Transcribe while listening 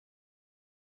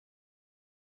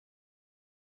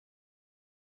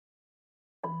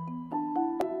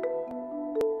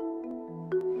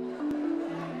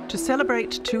To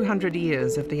celebrate 200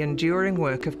 years of the enduring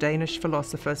work of Danish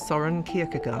philosopher Søren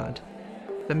Kierkegaard,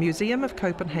 the Museum of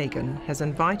Copenhagen has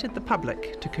invited the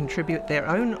public to contribute their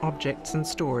own objects and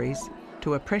stories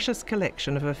to a precious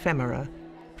collection of ephemera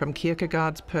from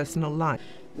Kierkegaard's personal life.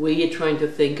 We are trying to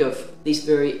think of these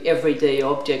very everyday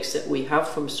objects that we have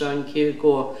from Søren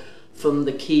Kierkegaard, from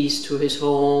the keys to his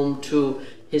home, to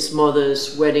his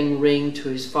mother's wedding ring, to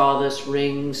his father's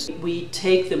rings. We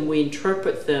take them, we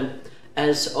interpret them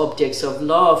as objects of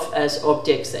love, as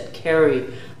objects that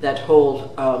carry that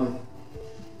whole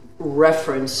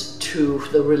reference to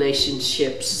the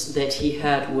relationships that he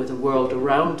had with the world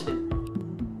around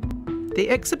him. The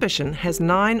exhibition has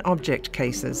 9 object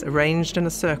cases arranged in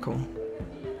a circle.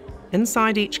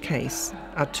 Inside each case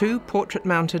are 2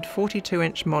 portrait-mounted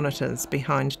 42-inch monitors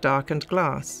behind darkened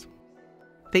glass.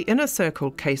 The inner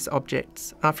circle case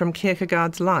objects are from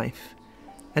Kierkegaard's life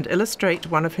and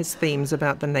illustrate one of his themes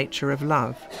about the nature of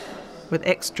love, with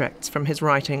extracts from his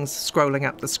writings scrolling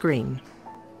up the screen.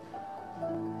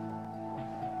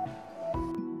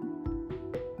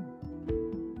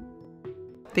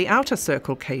 The outer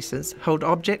circle cases hold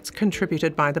objects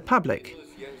contributed by the public,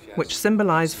 which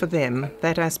symbolize for them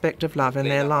that aspect of love in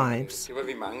their lives.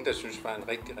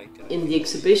 In the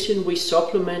exhibition, we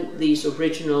supplement these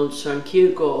original Søren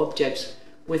Kierkegaard objects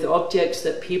with objects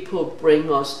that people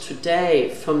bring us today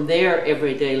from their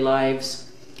everyday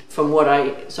lives, from what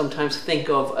I sometimes think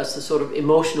of as the sort of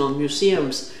emotional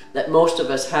museums that most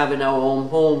of us have in our own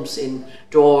homes, in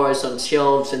drawers, on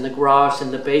shelves, in the garage,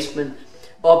 in the basement.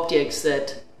 Objects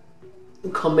that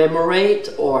commemorate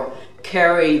or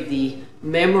carry the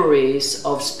memories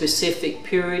of specific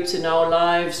periods in our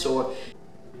lives, or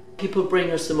people bring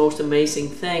us the most amazing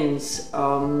things.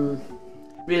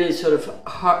 Really sort of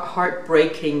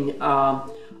heartbreaking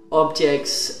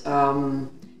objects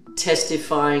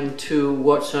testifying to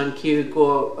what Søren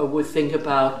Kierkegaard would think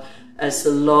about as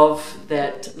the love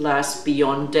that lasts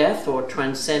beyond death or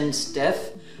transcends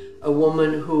death. A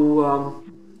woman who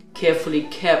carefully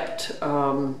kept,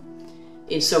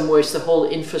 in some ways, the whole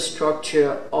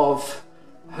infrastructure of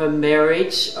her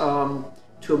marriage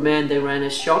to a man. They ran a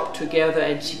shop together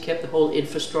and she kept the whole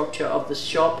infrastructure of the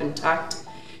shop intact.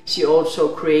 She also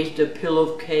created a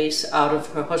pillowcase out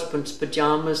of her husband's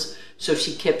pajamas, so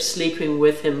she kept sleeping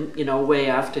with him, way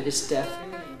after his death.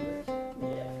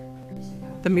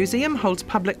 The museum holds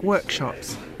public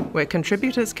workshops where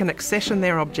contributors can accession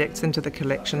their objects into the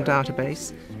collection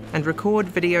database and record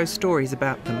video stories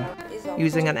about them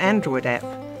using an Android app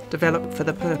developed for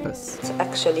the purpose. It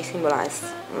actually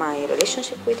symbolizes my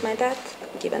relationship with my dad,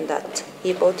 given that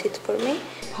he bought it for me.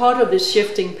 Part of this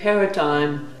shifting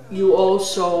paradigm, you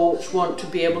also want to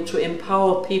be able to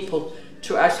empower people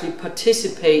to actually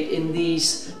participate in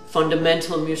these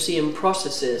fundamental museum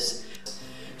processes.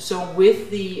 So with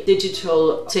the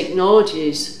digital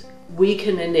technologies, we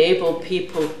can enable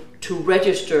people to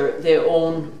register their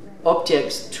own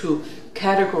objects, to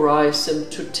categorize them,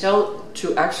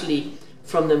 to actually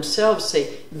from themselves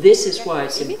say, this is why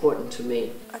it's important to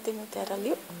me.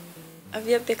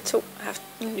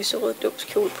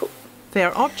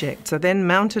 Their objects are then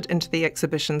mounted into the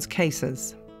exhibition's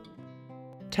cases.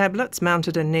 Tablets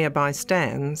mounted in nearby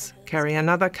stands carry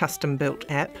another custom-built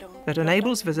app that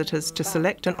enables visitors to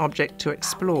select an object to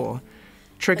explore,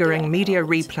 triggering media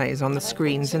replays on the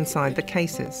screens inside the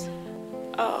cases.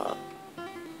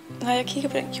 Når jeg kigger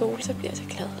på den kjole, så bliver jeg så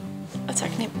glad og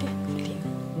taknemmelig for livet.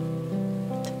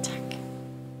 Tak.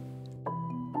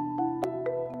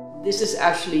 This is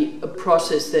actually a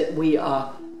process that we are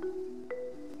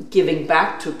giving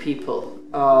back to people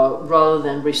rather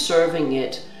than reserving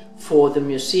it for the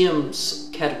museum's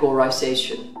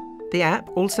categorization. The app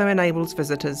also enables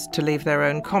visitors to leave their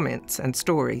own comments and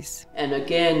stories. And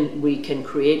again, we can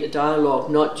create a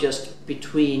dialogue not just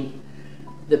between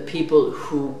the people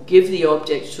who give the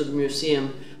objects to the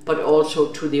museum, but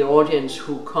also to the audience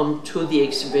who come to the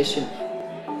exhibition.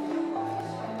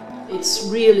 It's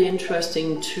really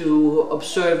interesting to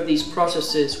observe these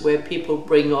processes where people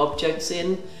bring objects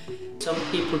in. Some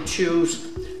people choose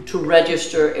to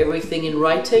register everything in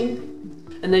writing.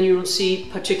 And then you'll see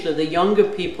particularly the younger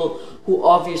people who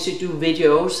obviously do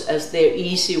videos as their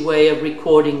easy way of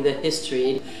recording the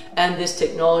history. And this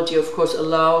technology, of course,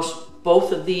 allows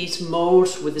both of these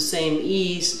modes with the same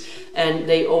ease, and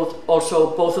they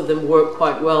also, both of them work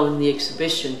quite well in the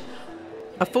exhibition.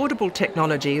 Affordable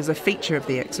technology is a feature of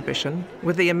the exhibition,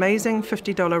 with the amazing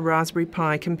 $50 Raspberry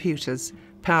Pi computers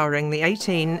powering the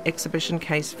 18 exhibition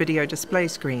case video display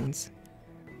screens.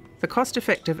 The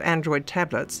cost-effective Android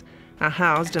tablets are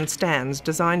housed in stands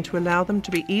designed to allow them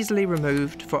to be easily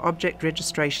removed for object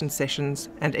registration sessions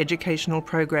and educational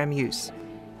program use.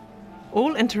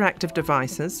 All interactive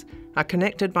devices are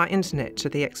connected by internet to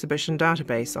the exhibition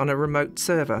database on a remote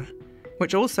server,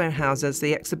 which also houses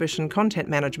the exhibition content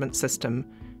management system,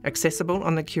 accessible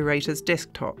on the curator's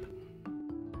desktop.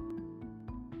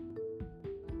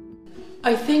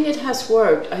 I think it has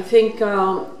worked. I think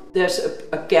there's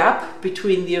a gap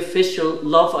between the official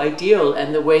love ideal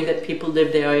and the way that people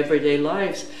live their everyday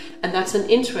lives, and that's an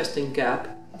interesting gap.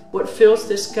 What fills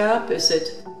this gap? Is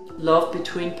it love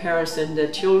between parents and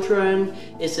their children?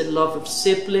 Is it love of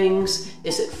siblings?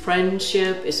 Is it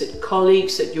friendship? Is it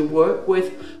colleagues that you work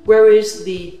with? Where is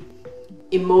the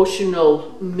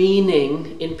emotional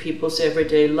meaning in people's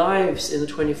everyday lives in the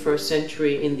 21st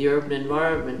century in the urban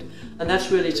environment? And that's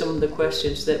really some of the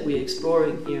questions that we're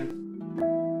exploring here.